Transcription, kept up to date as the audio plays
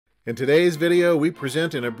In today's video, we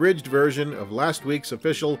present an abridged version of last week's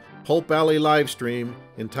official Pulp Alley livestream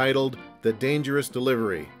entitled The Dangerous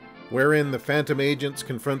Delivery, wherein the Phantom agents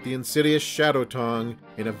confront the insidious Shadow Tong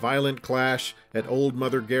in a violent clash at old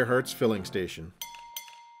Mother Gerhart's filling station.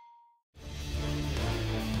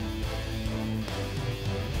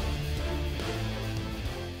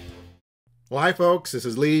 Well, hi folks, this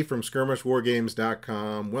is Lee from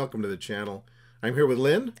SkirmishWarGames.com. Welcome to the channel. I'm here with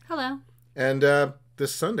Lynn. Hello. And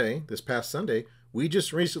this past Sunday, we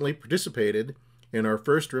just recently participated in our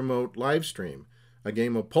first remote live stream, a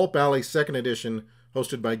game of Pulp Alley 2nd Edition,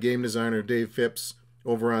 hosted by game designer Dave Phipps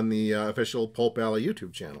over on the official Pulp Alley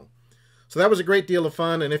YouTube channel. So that was a great deal of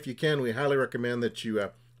fun, and if you can, we highly recommend that you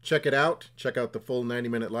check it out. Check out the full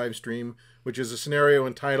 90-minute live stream, which is a scenario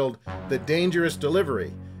entitled The Dangerous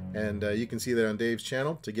Delivery. And you can see that on Dave's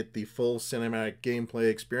channel to get the full cinematic gameplay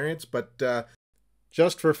experience. But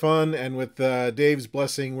just for fun and with Dave's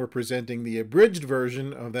blessing, we're presenting the abridged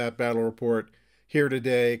version of that battle report here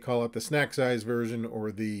today. Call it the snack size version or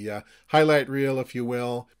the highlight reel, if you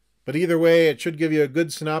will. But either way, it should give you a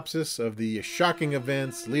good synopsis of the shocking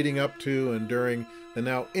events leading up to and during the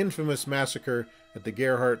now infamous massacre at the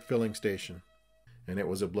Gerhart filling station. And it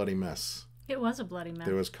was a bloody mess. It was a bloody mess.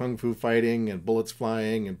 There was kung fu fighting and bullets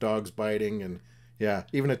flying and dogs biting and, yeah,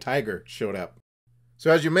 even a tiger showed up. So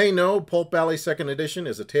as you may know, Pulp Alley 2nd Edition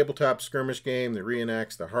is a tabletop skirmish game that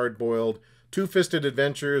reenacts the hard-boiled, two-fisted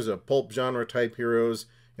adventures of pulp genre type heroes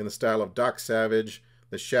in the style of Doc Savage,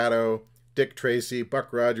 The Shadow, Dick Tracy,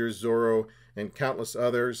 Buck Rogers, Zorro, and countless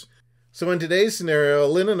others. So in today's scenario,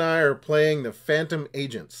 Lynn and I are playing the Phantom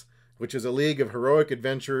Agents, which is a league of heroic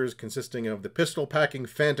adventurers consisting of the pistol-packing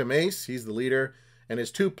Phantom Ace, he's the leader, and his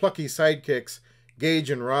two plucky sidekicks, Gage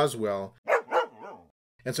and Roswell.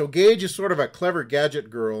 And so Gage is sort of a clever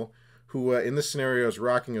gadget girl who, in this scenario, is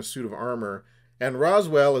rocking a suit of armor. And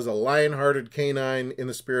Roswell is a lion-hearted canine in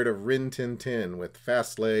the spirit of Rin Tin Tin with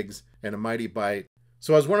fast legs and a mighty bite.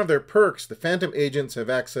 So as one of their perks, the Phantom Agents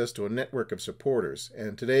have access to a network of supporters.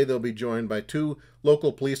 And today they'll be joined by two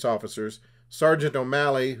local police officers, Sergeant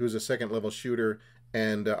O'Malley, who's a second-level shooter,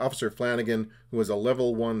 and Officer Flanagan, who is a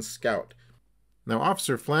level 1 scout. Now,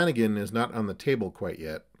 Officer Flanagan is not on the table quite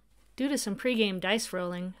yet. Due to some pregame dice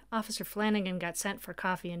rolling, Officer Flanagan got sent for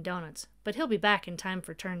coffee and donuts, but he'll be back in time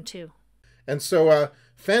for turn 2. And so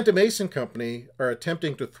Phantom Ace and Company are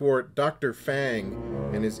attempting to thwart Dr. Fang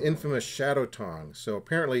and his infamous Shadow Tong. So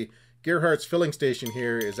apparently Gerhart's filling station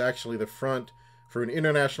here is actually the front for an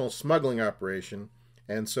international smuggling operation.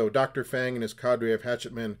 And so Dr. Fang and his cadre of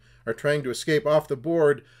hatchetmen are trying to escape off the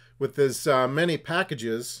board with as many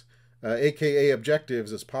packages, aka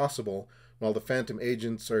objectives, as possible, while the Phantom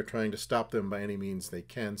Agents are trying to stop them by any means they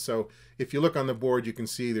can. So if you look on the board, you can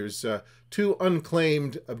see there's two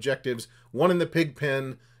unclaimed objectives, one in the pig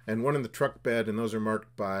pen and one in the truck bed, and those are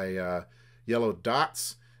marked by yellow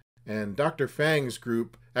dots. And Dr. Fang's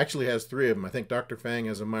group actually has 3 of them. I think Dr. Fang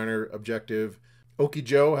has a minor objective, Okie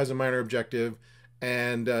Joe has a minor objective,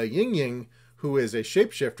 and Ying Ying, who is a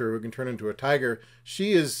shapeshifter who can turn into a tiger,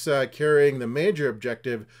 she is carrying the major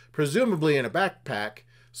objective, presumably in a backpack,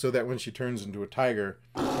 so that when she turns into a tiger,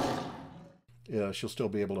 she'll still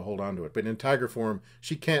be able to hold on to it. But in tiger form,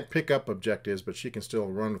 she can't pick up objectives, but she can still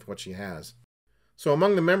run with what she has. So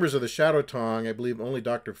among the members of the Shadow Tong, I believe only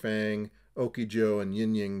Dr. Fang, Okie Joe, and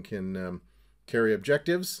Yin Ying can carry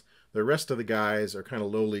objectives. The rest of the guys are kind of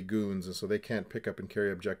lowly goons, and so they can't pick up and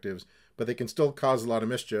carry objectives, but they can still cause a lot of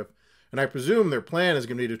mischief. And I presume their plan is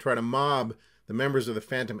going to be to try to mob the members of the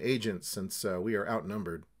Phantom Agents, since we are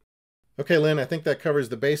outnumbered. Okay, Lynn, I think that covers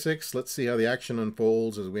the basics. Let's see how the action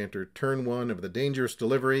unfolds as we enter turn 1 of the Dangerous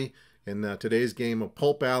Delivery in today's game of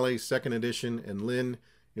Pulp Alley 2nd Edition. And Lynn,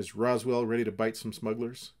 is Roswell ready to bite some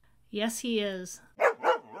smugglers? Yes, he is.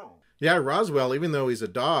 Yeah, Roswell, even though he's a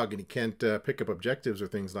dog and he can't pick up objectives or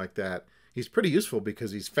things like that, he's pretty useful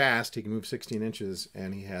because he's fast, he can move 16 inches,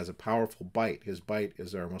 and he has a powerful bite. His bite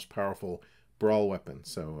is our most powerful brawl weapon.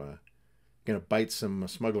 So, going to bite some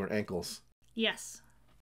smuggler ankles. Yes.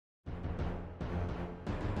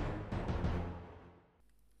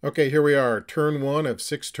 Okay, here we are, turn 1 of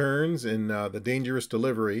 6 turns in the Dangerous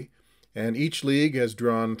Delivery, and each league has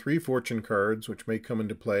drawn 3 fortune cards, which may come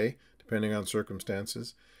into play, depending on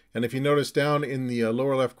circumstances. And if you notice down in the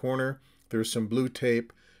lower left corner, there's some blue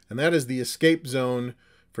tape, and that is the escape zone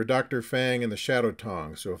for Dr. Fang and the Shadow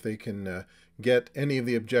Tong. So if they can get any of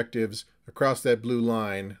the objectives across that blue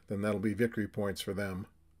line, then that'll be victory points for them.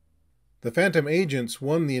 The Phantom Agents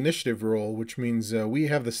won the initiative roll, which means we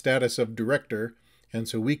have the status of director, and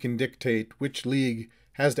so we can dictate which league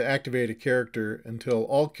has to activate a character until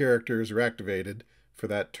all characters are activated for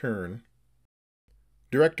that turn.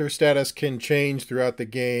 Director status can change throughout the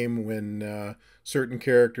game when certain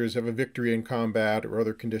characters have a victory in combat or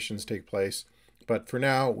other conditions take place. But for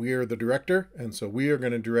now, we are the director, and so we are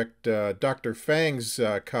going to direct Dr. Fang's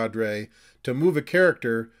cadre to move a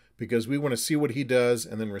character because we want to see what he does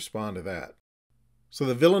and then respond to that. So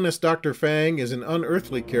the villainous Dr. Fang is an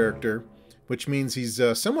unearthly character, which means he's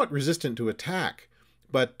somewhat resistant to attack,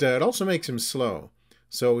 but it also makes him slow.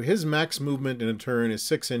 So his max movement in a turn is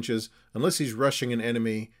 6 inches, unless he's rushing an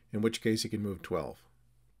enemy, in which case he can move 12.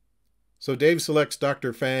 So Dave selects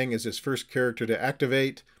Dr. Fang as his first character to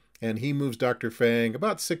activate, and he moves Dr. Fang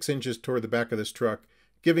about 6 inches toward the back of this truck,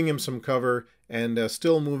 giving him some cover and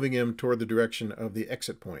still moving him toward the direction of the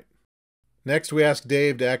exit point. Next, we ask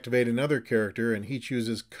Dave to activate another character, and he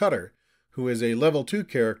chooses Cutter, who is a level 2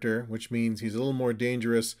 character, which means he's a little more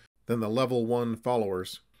dangerous than the level 1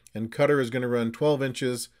 followers. And Cutter is going to run 12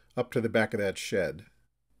 inches up to the back of that shed.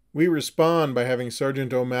 We respond by having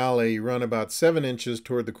Sergeant O'Malley run about 7 inches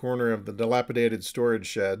toward the corner of the dilapidated storage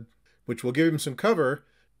shed, which will give him some cover,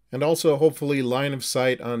 and also hopefully line of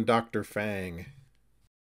sight on Dr. Fang.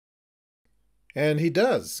 And he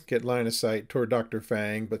does get line of sight toward Dr.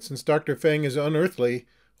 Fang, but since Dr. Fang is unearthly,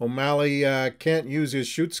 O'Malley can't use his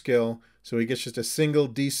shoot skill, so he gets just a single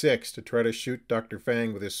D6 to try to shoot Dr.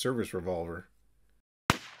 Fang with his service revolver.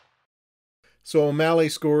 So O'Malley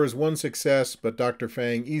scores 1 success, but Dr.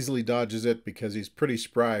 Fang easily dodges it because he's pretty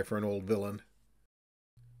spry for an old villain.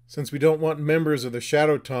 Since we don't want members of the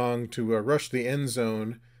Shadow Tong to rush the end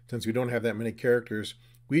zone, since we don't have that many characters,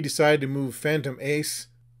 we decide to move Phantom Ace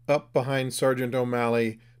up behind Sergeant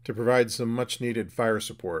O'Malley to provide some much-needed fire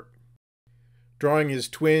support. Drawing his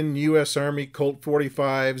twin U.S. Army Colt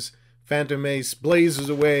 45s, Phantom Ace blazes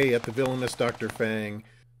away at the villainous Dr. Fang.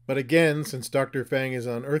 But again, since Dr. Fang is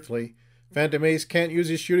unearthly, Phantom Ace can't use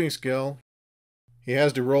his shooting skill. He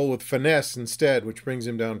has to roll with finesse instead, which brings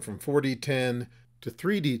him down from 4d10 to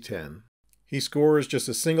 3d10. He scores just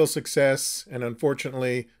a single success, and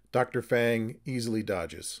unfortunately, Dr. Fang easily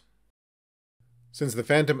dodges. Since the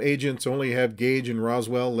Phantom agents only have Gage and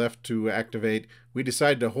Roswell left to activate, we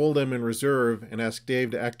decide to hold them in reserve and ask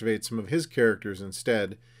Dave to activate some of his characters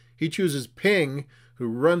instead. He chooses Ping, who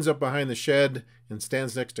runs up behind the shed and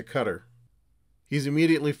stands next to Cutter. He's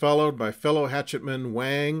immediately followed by fellow hatchetmen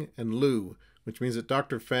Wang and Lu, which means that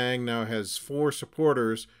Dr. Fang now has 4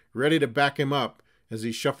 supporters ready to back him up as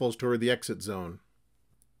he shuffles toward the exit zone.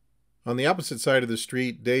 On the opposite side of the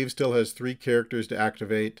street, Dave still has 3 characters to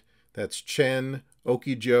activate. That's Chen,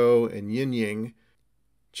 Oki Joe, and Yin Ying.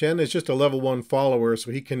 Chen is just a level 1 follower,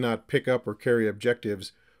 so he cannot pick up or carry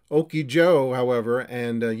objectives. Oki Joe, however,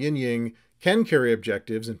 and Yin Ying can carry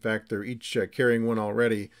objectives. In fact, they're each carrying one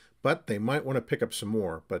already, but they might want to pick up some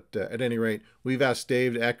more. But at any rate, we've asked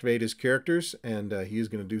Dave to activate his characters, and he is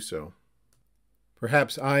going to do so.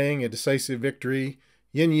 Perhaps eyeing a decisive victory,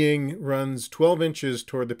 Yin Ying runs 12 inches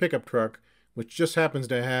toward the pickup truck, which just happens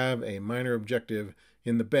to have a minor objective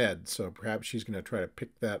in the bed, so perhaps she's going to try to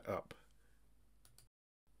pick that up.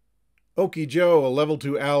 Oki Joe, a level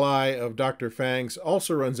 2 ally of Dr. Fang's,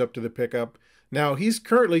 also runs up to the pickup. Now, he's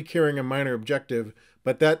currently carrying a minor objective,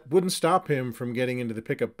 but that wouldn't stop him from getting into the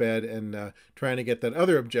pickup bed and trying to get that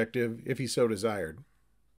other objective if he so desired.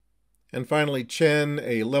 And finally, Chen,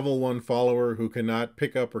 a level 1 follower who cannot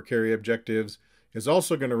pick up or carry objectives, is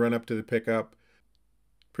also going to run up to the pickup,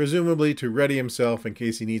 presumably to ready himself in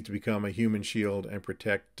case he needs to become a human shield and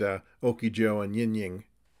protect Oki Joe and Yin Ying.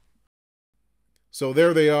 So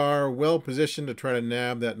there they are, well positioned to try to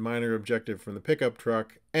nab that minor objective from the pickup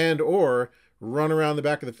truck and or run around the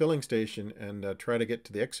back of the filling station and try to get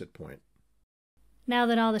to the exit point. Now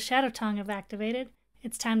that all the Shadow Tong have activated,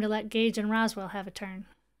 it's time to let Gage and Roswell have a turn.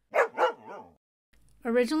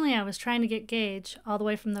 Originally, I was trying to get Gage all the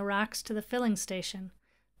way from the rocks to the filling station,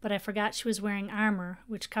 but I forgot she was wearing armor,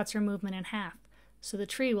 which cuts her movement in half, so the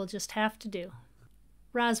tree will just have to do.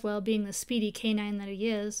 Roswell, being the speedy canine that he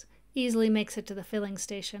is, easily makes it to the filling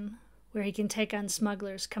station, where he can take on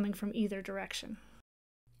smugglers coming from either direction.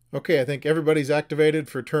 Okay, I think everybody's activated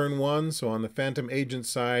for turn 1, so on the Phantom Agent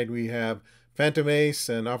side we have Phantom Ace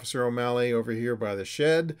and Officer O'Malley over here by the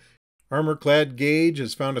shed. Armor-clad Gage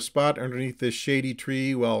has found a spot underneath this shady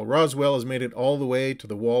tree, while Roswell has made it all the way to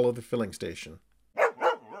the wall of the filling station.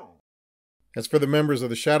 As for the members of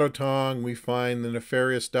the Shadow Tong, we find the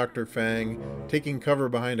nefarious Dr. Fang taking cover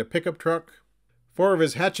behind a pickup truck. 4 of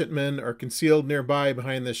his hatchetmen are concealed nearby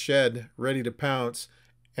behind the shed, ready to pounce,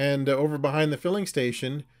 and over behind the filling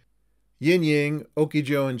station, Yin Ying, Oki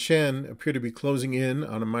Joe, and Chen appear to be closing in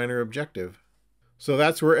on a minor objective. So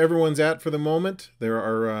that's where everyone's at for the moment. There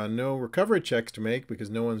are no recovery checks to make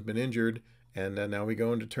because no one's been injured, and now we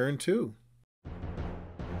go into turn 2.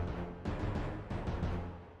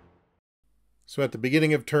 So at the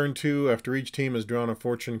beginning of turn 2, after each team has drawn a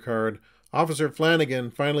fortune card, Officer Flanagan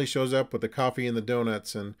finally shows up with the coffee and the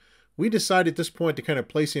donuts, and we decide at this point to kind of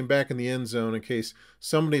place him back in the end zone in case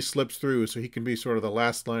somebody slips through so he can be sort of the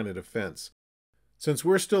last line of defense. Since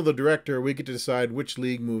we're still the director, we get to decide which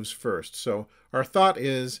league moves first. So our thought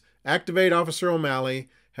is activate Officer O'Malley,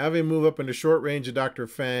 have him move up into short range of Dr.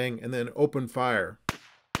 Fang, and then open fire.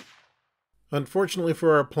 Unfortunately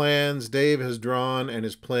for our plans, Dave has drawn and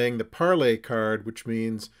is playing the parlay card, which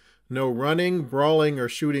means no running, brawling, or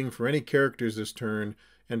shooting for any characters this turn,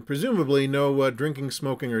 and presumably no drinking,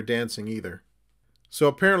 smoking, or dancing either. So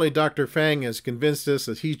apparently Dr. Fang has convinced us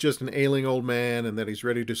that he's just an ailing old man and that he's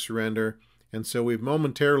ready to surrender, and so we've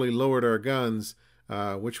momentarily lowered our guns,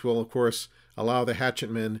 which will, of course, allow the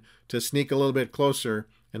hatchetmen to sneak a little bit closer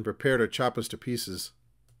and prepare to chop us to pieces.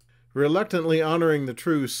 Reluctantly honoring the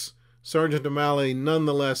truce, Sergeant O'Malley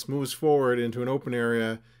nonetheless moves forward into an open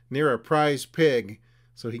area near a prize pig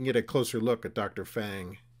so he can get a closer look at Dr.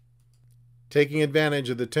 Fang. Taking advantage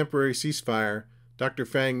of the temporary ceasefire, Dr.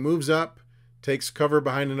 Fang moves up, takes cover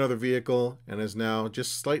behind another vehicle, and is now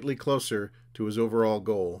just slightly closer to his overall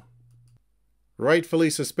goal. Rightfully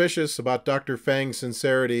suspicious about Dr. Fang's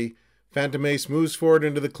sincerity, Phantom Ace moves forward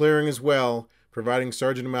into the clearing as well, providing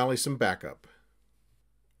Sergeant O'Malley some backup.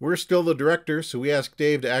 We're still the director, so we ask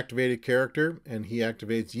Dave to activate a character, and he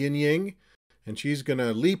activates Yin Ying, and she's going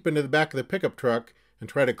to leap into the back of the pickup truck and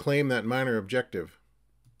try to claim that minor objective.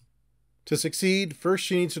 To succeed, first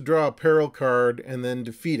she needs to draw a peril card and then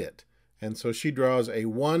defeat it, and so she draws a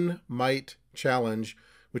 1 might challenge,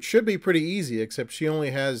 which should be pretty easy, except she only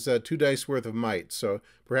has 2 dice worth of might, so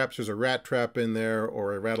perhaps there's a rat trap in there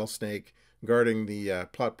or a rattlesnake guarding the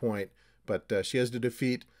plot point, but she has to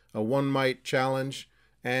defeat a 1 might challenge,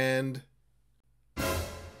 and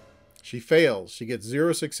she fails. She gets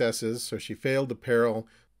 0 successes, so she failed the peril.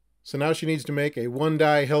 So now she needs to make a 1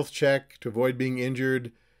 die health check to avoid being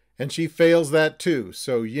injured, and she fails that too,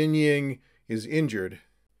 so Yin Ying is injured.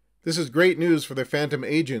 This is great news for the Phantom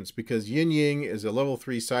agents because Yin Ying is a level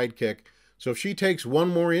 3 sidekick, so if she takes 1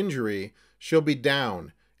 more injury, she'll be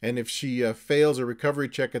down, and if she fails a recovery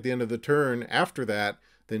check at the end of the turn after that,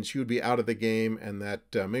 then she would be out of the game and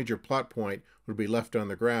that major plot point would be left on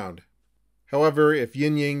the ground. However, if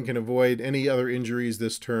Yin Ying can avoid any other injuries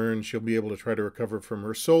this turn, she'll be able to try to recover from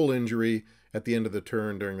her soul injury at the end of the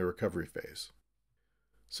turn during the recovery phase.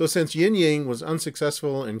 So since Yin Ying was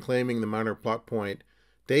unsuccessful in claiming the minor plot point,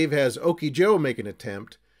 Dave has Okie Joe make an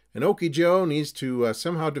attempt, and Okie Joe needs to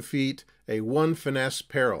somehow defeat a 1 finesse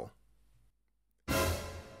peril.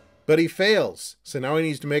 But he fails, so now he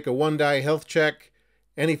needs to make a 1 die health check,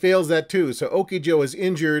 and he fails that too, so Okie Joe is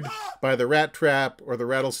injured by the rat trap or the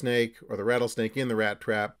rattlesnake in the rat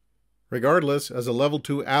trap. Regardless, as a level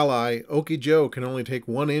 2 ally, Okie Joe can only take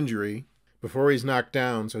 1 injury before he's knocked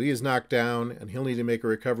down, so he is knocked down and he'll need to make a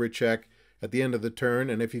recovery check at the end of the turn,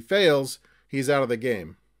 and if he fails, he's out of the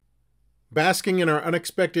game. Basking in our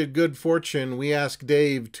unexpected good fortune, we ask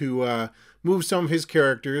Dave to move some of his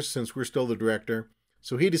characters, since we're still the director,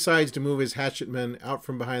 so he decides to move his hatchetmen out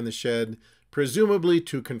from behind the shed, presumably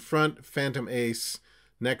to confront Phantom Ace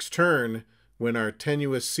next turn when our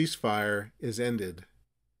tenuous ceasefire is ended.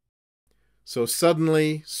 So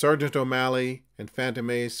suddenly, Sergeant O'Malley and Phantom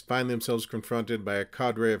Ace find themselves confronted by a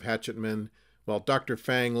cadre of hatchetmen, while Dr.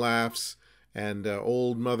 Fang laughs and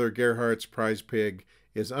old Mother Gerhart's prize pig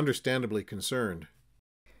is understandably concerned.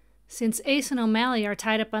 Since Ace and O'Malley are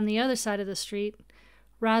tied up on the other side of the street,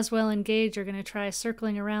 Roswell and Gage are going to try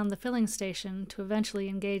circling around the filling station to eventually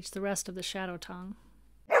engage the rest of the Shadow Tongue.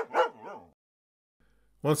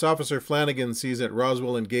 Once Officer Flanagan sees that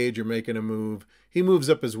Roswell and Gage are making a move, he moves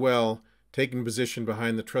up as well, taking position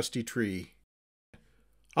behind the trusty tree.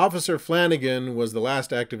 Officer Flanagan was the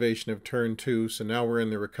last activation of turn 2, so now we're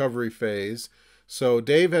in the recovery phase. So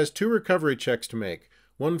Dave has 2 recovery checks to make.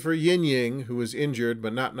 One for Yin Ying, who is injured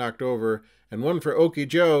but not knocked over, and one for Okie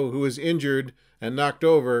Joe, who is injured and knocked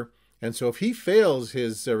over, and so if he fails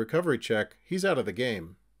his recovery check, he's out of the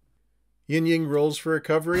game. Yin Ying rolls for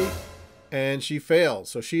recovery, and she fails,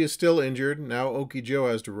 so she is still injured. Now Okie Joe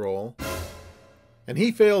has to roll. And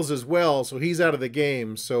he fails as well, so he's out of the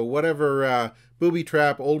game, so whatever booby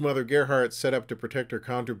trap old Mother Gerhart set up to protect her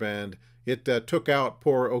contraband, it took out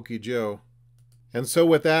poor Okie Joe. And so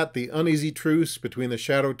with that, the uneasy truce between the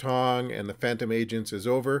Shadow Tongue and the Phantom agents is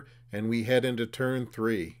over, and we head into turn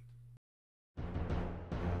 3.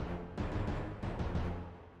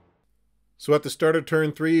 So at the start of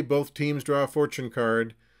turn 3, both teams draw a fortune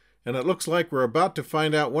card, and it looks like we're about to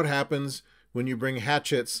find out what happens when you bring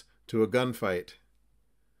hatchets to a gunfight.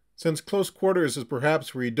 Since close quarters is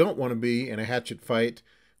perhaps where you don't want to be in a hatchet fight,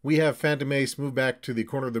 we have Phantom Ace move back to the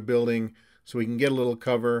corner of the building so he can get a little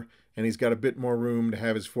cover, and he's got a bit more room to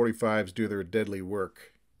have his 45s do their deadly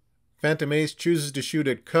work. Phantom Ace chooses to shoot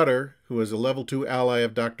at Cutter, who is a level 2 ally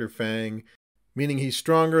of Dr. Fang, meaning he's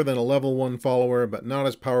stronger than a level 1 follower, but not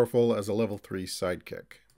as powerful as a level 3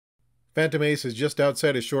 sidekick. Phantom Ace is just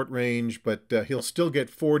outside of short range, but he'll still get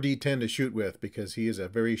 4d10 to shoot with because he is a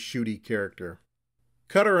very shooty character.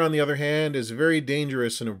 Cutter, on the other hand, is very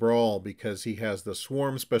dangerous in a brawl because he has the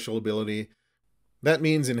Swarm special ability. That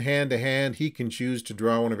means in hand-to-hand, he can choose to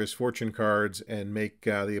draw one of his fortune cards and make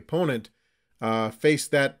the opponent face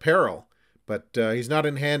that peril. But he's not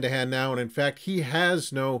in hand-to-hand now, and in fact, he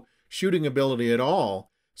has no shooting ability at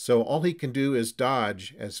all, so all he can do is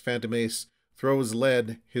dodge as Phantom Ace throws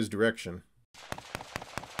lead his direction.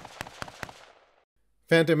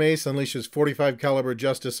 Phantom Ace unleashes 45 caliber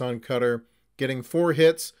Justice on Cutter, getting 4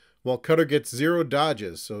 hits, while Cutter gets 0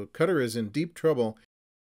 dodges, so Cutter is in deep trouble.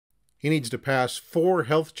 He needs to pass 4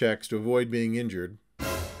 health checks to avoid being injured.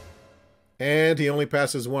 And he only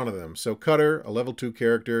passes 1 of them, so Cutter, a level 2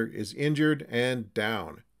 character, is injured and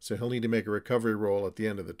down, so he'll need to make a recovery roll at the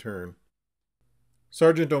end of the turn.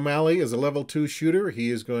 Sergeant O'Malley is a level 2 shooter.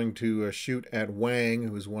 He is going to shoot at Wang,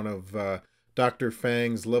 who is one of Dr.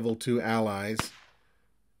 Fang's level 2 allies.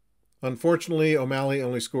 Unfortunately, O'Malley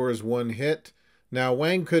only scores 1 hit. Now,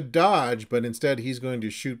 Wang could dodge, but instead he's going to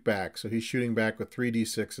shoot back, so he's shooting back with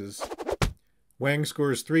 3d6s. Wang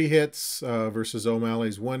scores 3 hits versus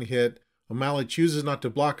O'Malley's 1 hit. O'Malley chooses not to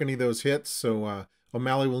block any of those hits, so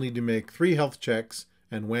O'Malley will need to make 3 health checks,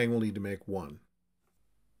 and Wang will need to make 1.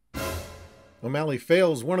 O'Malley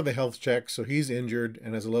fails one of the health checks, so he's injured,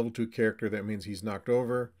 and as a level 2 character, that means he's knocked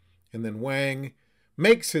over. And then Wang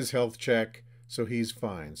makes his health check, so he's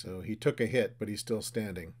fine. So he took a hit, but he's still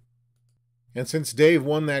standing. And since Dave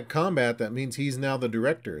won that combat, that means he's now the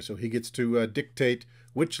director, so he gets to dictate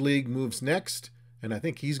which league moves next, and I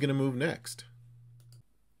think he's going to move next.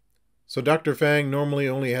 So Dr. Fang normally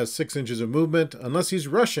only has 6 inches of movement, unless he's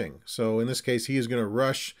rushing. So in this case, he is going to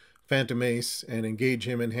rush Phantom Ace and engage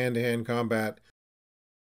him in hand-to-hand combat.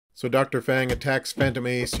 So Dr. Fang attacks Phantom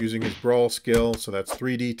Ace using his brawl skill, so that's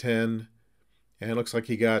 3d10. And it looks like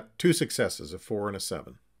he got 2 successes, a 4 and a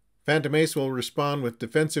 7. Phantom Ace will respond with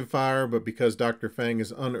defensive fire, but because Dr. Fang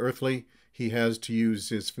is unearthly, he has to use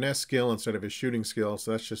his finesse skill instead of his shooting skill,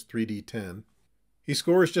 so that's just 3d10. He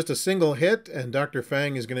scores just a single hit, and Dr.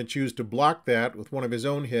 Fang is going to choose to block that with one of his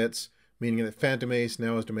own hits, meaning that Phantom Ace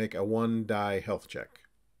now has to make a 1-die health check.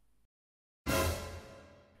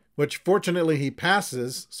 Which fortunately he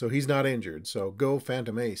passes, so he's not injured, so go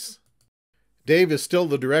Phantom Ace. Dave is still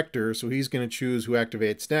the director, so he's going to choose who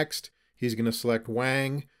activates next. He's going to select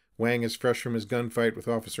Wang. Wang is fresh from his gunfight with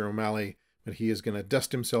Officer O'Malley, but he is going to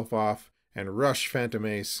dust himself off and rush Phantom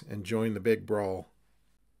Ace and join the big brawl.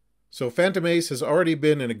 So Phantom Ace has already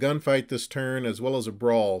been in a gunfight this turn as well as a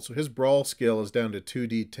brawl, so his brawl skill is down to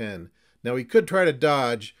 2d10. Now he could try to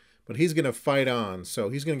dodge, but he's going to fight on, so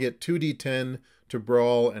he's going to get 2d10 to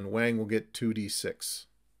brawl, and Wang will get 2d6.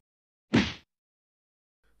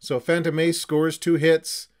 So Phantom Ace scores 2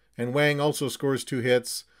 hits, and Wang also scores 2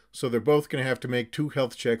 hits, so they're both going to have to make 2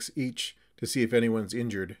 health checks each to see if anyone's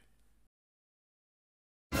injured.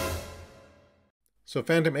 So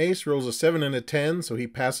Phantom Ace rolls a 7 and a 10, so he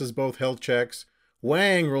passes both health checks.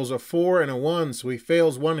 Wang rolls a 4 and a 1, so he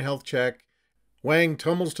fails 1 health check. Wang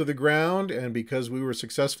tumbles to the ground, and because we were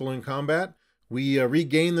successful in combat, we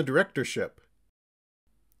regain the directorship.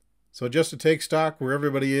 So just to take stock where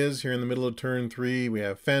everybody is here in the middle of turn 3, we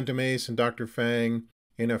have Phantom Ace and Dr. Fang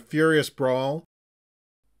in a furious brawl.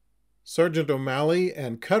 Sergeant O'Malley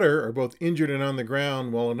and Cutter are both injured and on the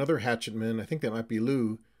ground, while another hatchetman, I think that might be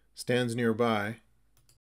Lou, stands nearby.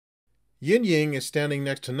 Yin Ying is standing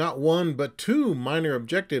next to not 1, but 2 minor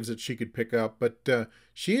objectives that she could pick up, but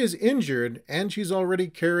she is injured and she's already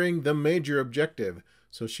carrying the major objective,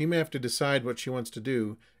 so she may have to decide what she wants to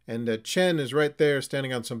do. And Chen is right there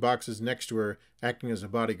standing on some boxes next to her, acting as a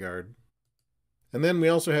bodyguard. And then we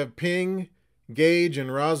also have Ping, Gage,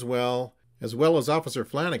 and Roswell, as well as Officer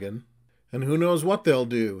Flanagan. And who knows what they'll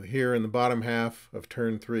do here in the bottom half of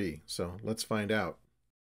turn 3. So let's find out.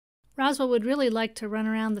 Roswell would really like to run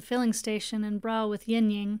around the filling station and brawl with Yin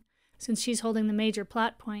Ying, since she's holding the major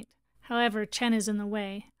plot point. However, Chen is in the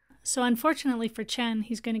way. So unfortunately for Chen,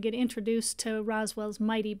 he's going to get introduced to Roswell's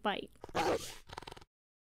mighty bite.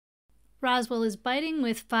 Roswell is biting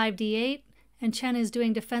with 5d8, and Chen is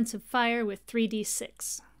doing defensive fire with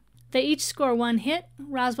 3d6. They each score 1 hit.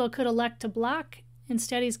 Roswell could elect to block.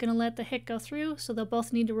 Instead, he's going to let the hit go through, so they'll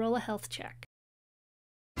both need to roll a health check.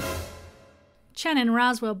 Chen and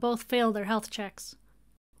Roswell both fail their health checks.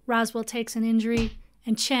 Roswell takes an injury,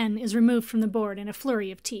 and Chen is removed from the board in a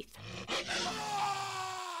flurry of teeth.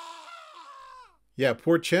 Yeah,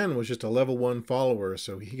 poor Chen was just a level 1 follower,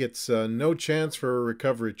 so he gets no chance for a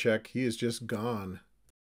recovery check. He is just gone.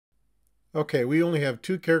 Okay, we only have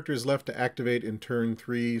 2 characters left to activate in turn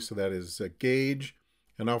 3, so that is Gage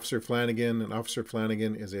and Officer Flanagan, and Officer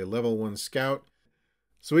Flanagan is a level 1 scout.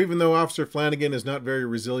 So even though Officer Flanagan is not very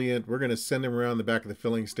resilient, we're going to send him around the back of the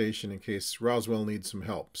filling station in case Roswell needs some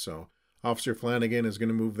help. So Officer Flanagan is going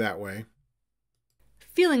to move that way.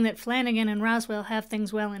 Feeling that Flanagan and Roswell have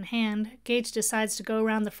things well in hand, Gage decides to go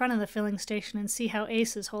around the front of the filling station and see how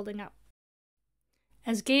Ace is holding up.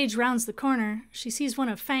 As Gage rounds the corner, she sees one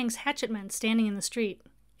of Fang's hatchetmen standing in the street.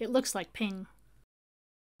 It looks like Ping.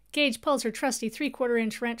 Gage pulls her trusty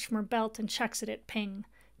 3/4-inch wrench from her belt and chucks it at Ping.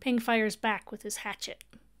 Ping fires back with his hatchet.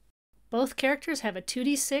 Both characters have a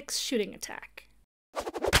 2d6 shooting attack.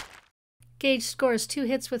 Gage scores 2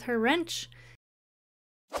 hits with her wrench,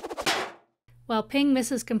 while Ping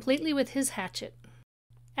misses completely with his hatchet.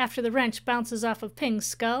 After the wrench bounces off of Ping's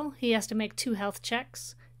skull, he has to make 2 health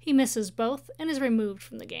checks. He misses both and is removed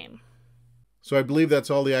from the game. So I believe that's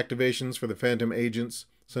all the activations for the Phantom Agents.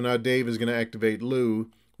 So now Dave is going to activate Lou,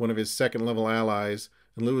 one of his 2nd level allies,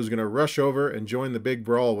 and Lou is going to rush over and join the big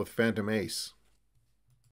brawl with Phantom Ace.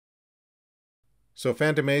 So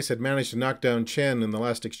Phantom Ace had managed to knock down Chen in the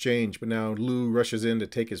last exchange, but now Lou rushes in to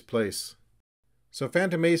take his place. So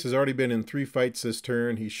Phantom Ace has already been in 3 fights this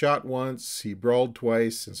turn. He shot once, he brawled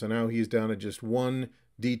twice, and so now he's down to just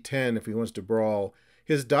 1d10 if he wants to brawl.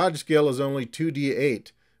 His dodge skill is only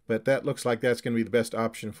 2d8, but that looks like that's going to be the best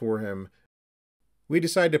option for him. We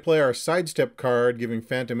decide to play our sidestep card, giving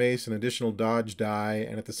Phantom Ace an additional dodge die,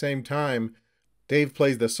 and at the same time, Dave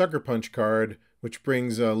plays the sucker punch card, which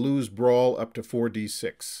brings Lou's brawl up to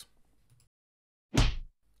 4d6.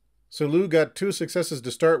 So Lou got 2 successes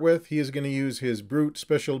to start with. He is going to use his brute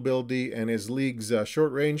special ability and his league's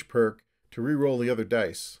short range perk to re-roll the other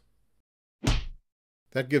dice.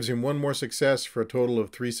 That gives him 1 more success for a total of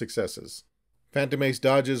 3 successes. Phantom Ace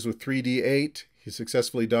dodges with 3d8. He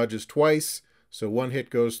successfully dodges twice, so 1 hit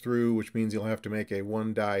goes through, which means he'll have to make a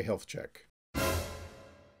 1-die health check.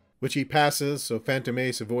 Which he passes, so Phantom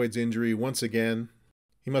Ace avoids injury once again.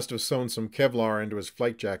 He must have sewn some Kevlar into his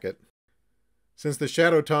flight jacket. Since the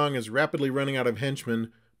Shadow Tong is rapidly running out of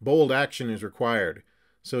henchmen, bold action is required.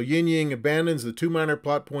 So Yin Ying abandons the 2 minor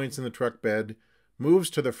plot points in the truck bed, moves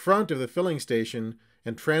to the front of the filling station,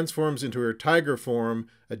 and transforms into her tiger form,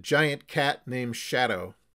 a giant cat named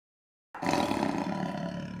Shadow.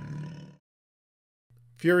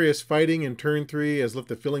 Furious fighting in turn 3 has left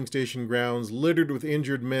the filling station grounds littered with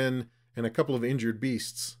injured men and a couple of injured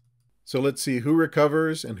beasts. So let's see who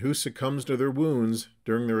recovers and who succumbs to their wounds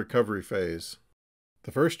during the recovery phase.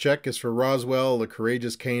 The first check is for Roswell, the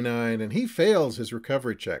courageous canine, and he fails his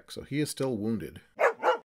recovery check, so he is still wounded.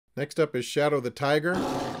 Next up is Shadow the tiger,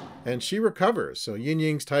 and she recovers, so Yin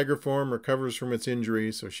Ying's tiger form recovers from its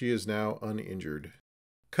injury, so she is now uninjured.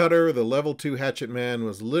 Cutter, the level 2 hatchet man,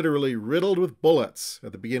 was literally riddled with bullets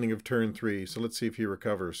at the beginning of turn 3, so let's see if he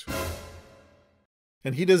recovers.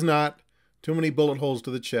 And he does not. Too many bullet holes to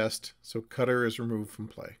the chest, so Cutter is removed from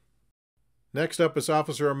play. Next up is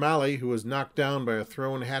Officer O'Malley, who was knocked down by a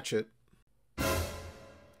thrown hatchet.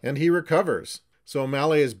 And he recovers, so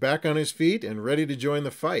O'Malley is back on his feet and ready to join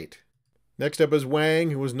the fight. Next up is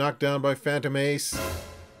Wang, who was knocked down by Phantom Ace.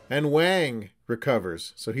 And Wang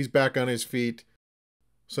recovers, so he's back on his feet.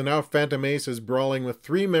 So now Phantom Ace is brawling with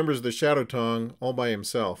 3 members of the Shadow Tong all by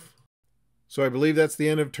himself. So I believe that's the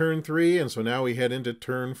end of turn 3, and so now we head into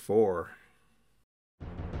turn 4.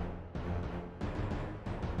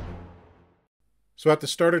 So at the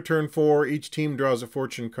start of turn 4, each team draws a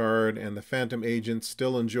fortune card, and the Phantom Agents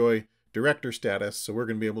still enjoy director status, so we're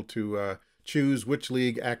going to be able to choose which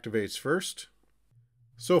league activates first.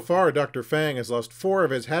 So far, Dr. Fang has lost 4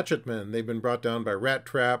 of his hatchetmen. They've been brought down by Rat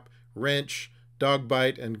Trap, Wrench,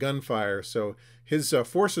 Dogbite, and Gunfire, so his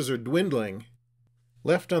forces are dwindling.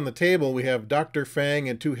 Left on the table, we have Dr. Fang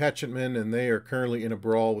and 2 hatchetmen, and they are currently in a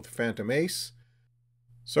brawl with Phantom Ace.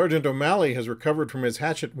 Sergeant O'Malley has recovered from his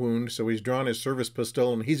hatchet wound, so he's drawn his service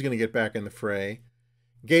pistol, and he's going to get back in the fray.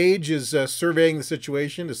 Gage is surveying the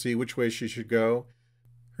situation to see which way she should go.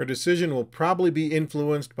 Her decision will probably be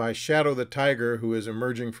influenced by Shadow the tiger, who is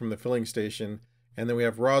emerging from the filling station. And then we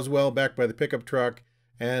have Roswell back by the pickup truck,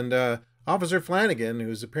 and Officer Flanagan,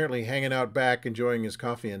 who's apparently hanging out back enjoying his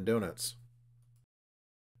coffee and donuts.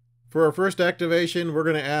 For our first activation, we're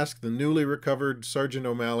going to ask the newly recovered Sergeant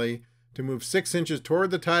O'Malley to move 6 inches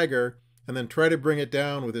toward the tiger and then try to bring it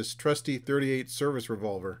down with his trusty .38 service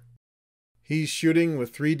revolver. He's shooting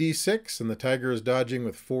with 3d6 and the tiger is dodging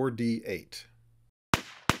with 4d8.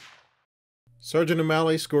 Sergeant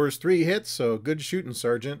O'Malley scores 3 hits, so good shooting,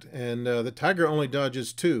 Sergeant. And the tiger only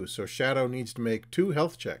dodges 2, so Shadow needs to make 2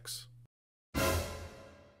 health checks.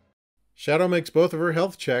 Shadow makes both of her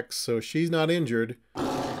health checks, so she's not injured.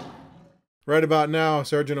 Right about now,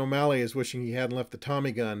 Sergeant O'Malley is wishing he hadn't left the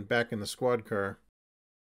Tommy gun back in the squad car.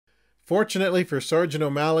 Fortunately for Sergeant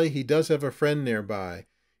O'Malley, he does have a friend nearby.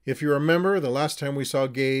 If you remember, the last time we saw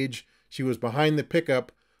Gage, she was behind the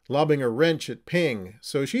pickup, lobbing a wrench at Ping,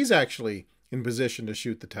 so she's actually in position to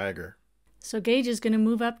shoot the tiger. So Gage is going to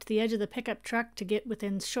move up to the edge of the pickup truck to get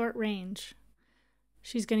within short range.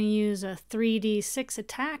 She's going to use a 3d6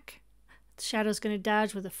 attack. Shadow's going to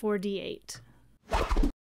dodge with a 4d8.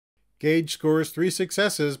 Gage scores 3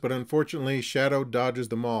 successes, but unfortunately Shadow dodges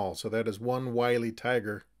them all, so that is one wily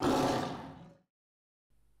tiger.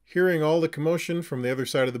 Hearing all the commotion from the other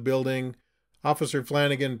side of the building, Officer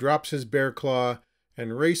Flanagan drops his bear claw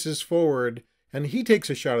and races forward, and he takes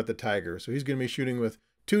a shot at the tiger, so he's going to be shooting with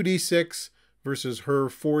 2d6 versus her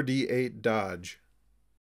 4d8 dodge.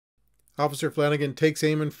 Officer Flanagan takes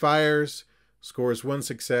aim and fires, scores 1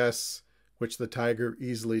 success, which the tiger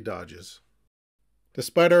easily dodges.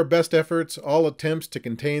 Despite our best efforts, all attempts to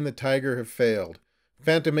contain the tiger have failed.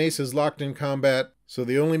 Phantom Ace is locked in combat, so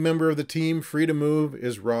the only member of the team free to move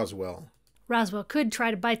is Roswell. Roswell could try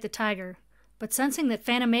to bite the tiger, but sensing that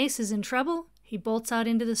Phantom Ace is in trouble, he bolts out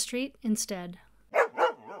into the street instead.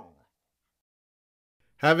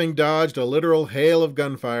 Having dodged a literal hail of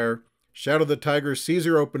gunfire, Shadow the Tiger sees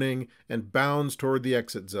her opening and bounds toward the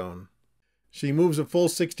exit zone. She moves a full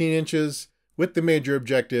 16 inches with the major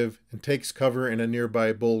objective and takes cover in a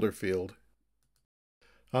nearby boulder field.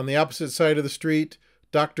 On the opposite side of the street,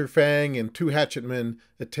 Dr. Fang and 2 hatchetmen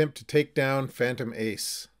attempt to take down Phantom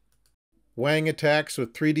Ace. Wang attacks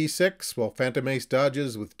with 3d6 while Phantom Ace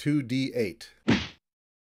dodges with 2d8.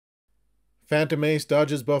 Phantom Ace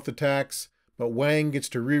dodges both attacks, but Wang gets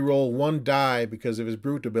to re-roll 1 die because of his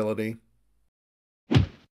brute ability.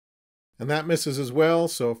 And that misses as well,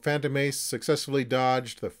 so Phantom Ace successfully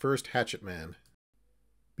dodged the first hatchetman.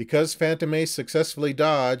 Because Phantom Ace successfully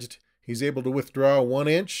dodged, he's able to withdraw 1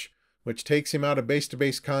 inch, which takes him out of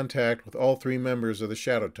base-to-base contact with all 3 members of the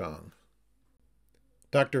Shadow Tong.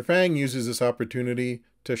 Dr. Fang uses this opportunity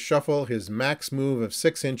to shuffle his max move of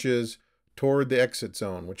 6 inches toward the exit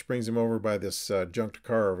zone, which brings him over by this junked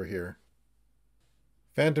car over here.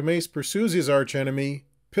 Phantom Ace pursues his archenemy,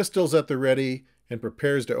 pistols at the ready, and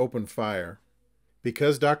prepares to open fire.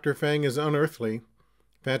 Because Dr. Fang is unearthly,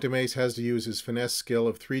 Phantom Ace has to use his finesse skill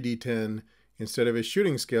of 3d10 instead of his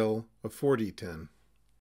shooting skill of 4d10.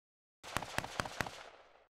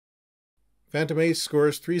 Phantom Ace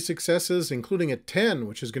scores 3 successes, including a 10,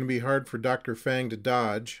 which is going to be hard for Dr. Fang to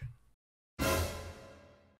dodge.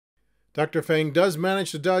 Dr. Fang does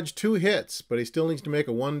manage to dodge 2 hits, but he still needs to make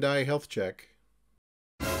a 1-die health check,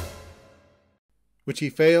 which he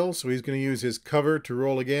fails, so he's going to use his cover to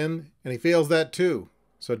roll again, and he fails that too.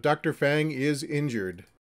 So Dr. Fang is injured.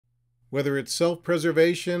 Whether it's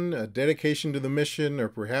self-preservation, a dedication to the mission, or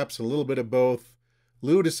perhaps a little bit of both,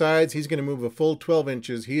 Lou decides he's going to move a full 12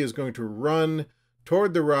 inches. He is going to run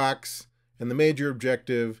toward the rocks and the major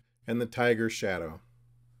objective and the tiger Shadow,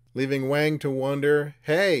 leaving Wang to wonder,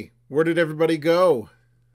 hey, where did everybody go?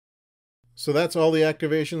 So that's all the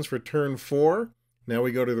activations for turn 4. Now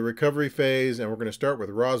we go to the recovery phase, and we're going to start with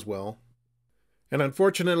Roswell. And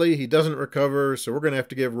unfortunately, he doesn't recover, so we're going to have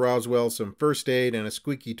to give Roswell some first aid and a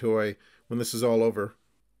squeaky toy when this is all over.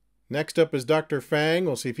 Next up is Dr. Fang.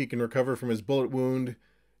 We'll see if he can recover from his bullet wound.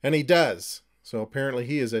 And he does. So apparently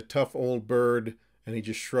he is a tough old bird, and he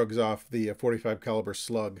just shrugs off the 45 caliber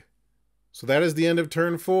slug. So that is the end of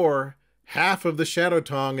turn 4. Half of the Shadow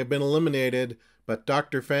Tong have been eliminated, but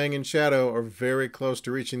Dr. Fang and Shadow are very close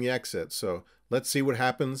to reaching the exit. So let's see what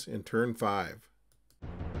happens in turn 5.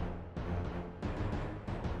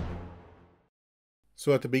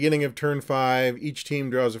 So at the beginning of turn 5, each team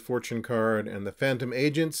draws a fortune card, and the Phantom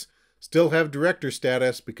Agents still have director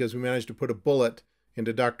status because we managed to put a bullet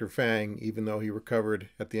into Dr. Fang, even though he recovered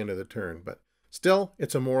at the end of the turn. But still,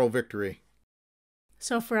 it's a moral victory.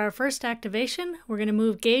 So for our first activation, we're going to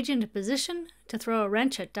move Gage into position to throw a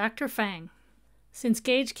wrench at Dr. Fang. Since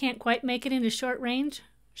Gage can't quite make it into short range,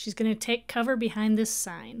 she's going to take cover behind this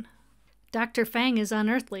sign. Dr. Fang is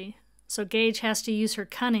unearthly, so Gage has to use her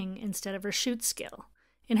cunning instead of her shoot skill.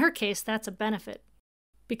 In her case, that's a benefit,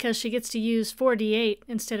 because she gets to use 4d8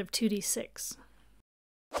 instead of 2d6.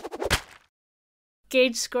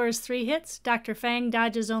 Gage scores 3 hits, Dr. Fang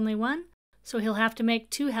dodges only 1, so he'll have to make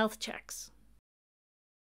 2 health checks.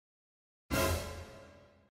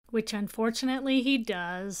 Which unfortunately he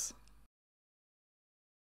does.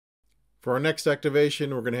 For our next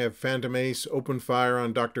activation, we're going to have Phantom Ace open fire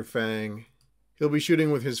on Dr. Fang. He'll be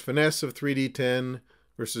shooting with his finesse of 3d10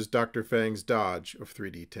 versus Dr. Fang's dodge of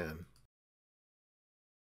 3d10.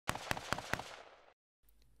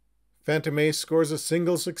 Phantom Ace scores a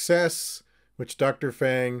single success, which Dr.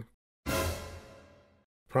 Fang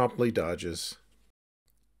promptly dodges.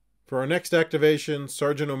 For our next activation,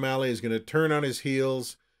 Sergeant O'Malley is going to turn on his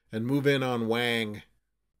heels and move in on Wang.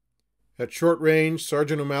 At short range,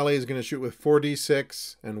 Sergeant O'Malley is going to shoot with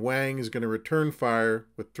 4d6, and Wang is going to return fire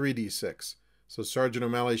with 3d6. So Sergeant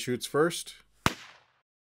O'Malley shoots first.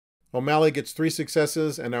 O'Malley gets 3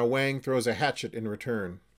 successes, and now Wang throws a hatchet in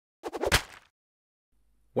return.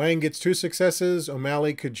 Wang gets 2 successes.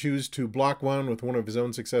 O'Malley could choose to block one with one of his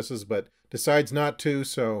own successes, but decides not to,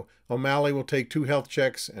 so O'Malley will take 2 health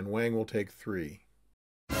checks, and Wang will take 3.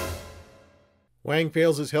 Wang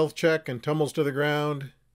fails his health check and tumbles to the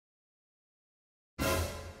ground.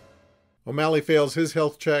 O'Malley fails his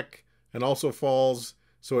health check and also falls,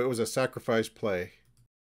 so it was a sacrifice play.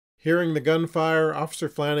 Hearing the gunfire, Officer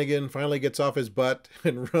Flanagan finally gets off his butt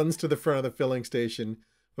and runs to the front of the filling station,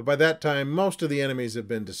 but by that time, most of the enemies have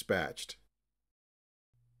been dispatched.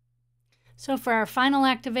 So for our final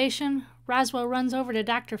activation, Roswell runs over to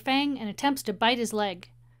Dr. Fang and attempts to bite his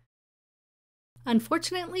leg.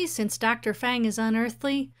 Unfortunately, since Dr. Fang is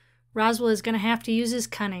unearthly, Roswell is going to have to use his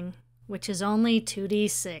cunning, which is only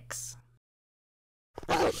 2d6.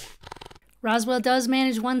 Roswell does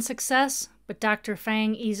manage 1 success, but Dr.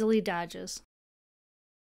 Fang easily dodges.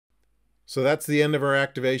 So that's the end of our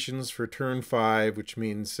activations for turn 5, which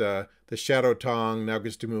means the Shadow Tong now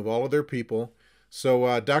gets to move all of their people.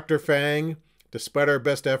 So Dr. Fang, despite our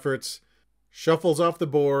best efforts, shuffles off the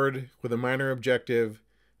board with a minor objective,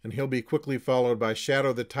 and he'll be quickly followed by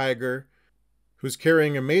Shadow the Tiger, who's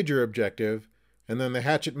carrying a major objective, and then the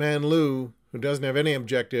Hatchet Man Lou, who doesn't have any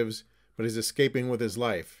objectives, but is escaping with his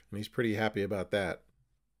life, and he's pretty happy about that.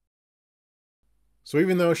 So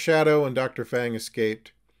even though Shadow and Dr. Fang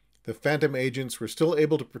escaped, the Phantom agents were still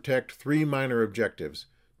able to protect 3 minor objectives,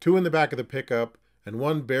 2 in the back of the pickup and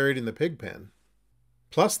 1 buried in the pig pen.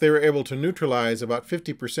 Plus, they were able to neutralize about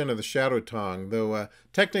 50% of the Shadow Tong, though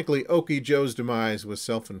technically Okie Joe's demise was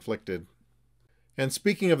self-inflicted. And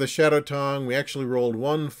speaking of the Shadow Tong, we actually rolled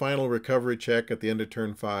 1 final recovery check at the end of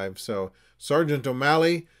turn 5, so Sergeant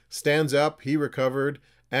O'Malley stands up, he recovered,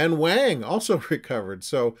 and Wang also recovered.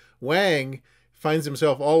 So Wang finds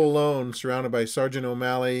himself all alone, surrounded by Sergeant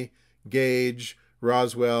O'Malley, Gage,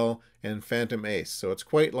 Roswell, and Phantom Ace. So it's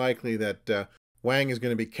quite likely that Wang is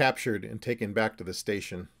going to be captured and taken back to the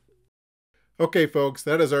station. Okay, folks,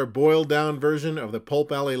 that is our boiled down version of the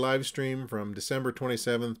Pulp Alley live stream from December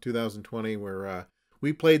 27th, 2020, where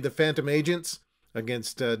we played the Phantom Agents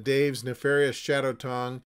against Dave's nefarious Shadow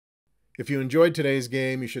Tong. If you enjoyed today's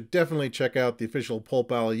game, you should definitely check out the official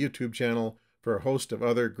Pulp Alley YouTube channel for a host of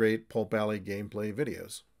other great Pulp Alley gameplay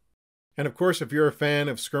videos. And of course, if you're a fan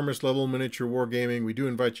of skirmish level miniature wargaming, we do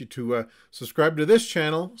invite you to subscribe to this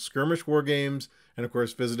channel, Skirmish Wargames, and of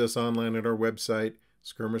course visit us online at our website,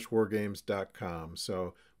 skirmishwargames.com.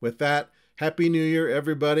 So with that, Happy New Year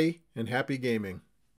everybody, and happy gaming.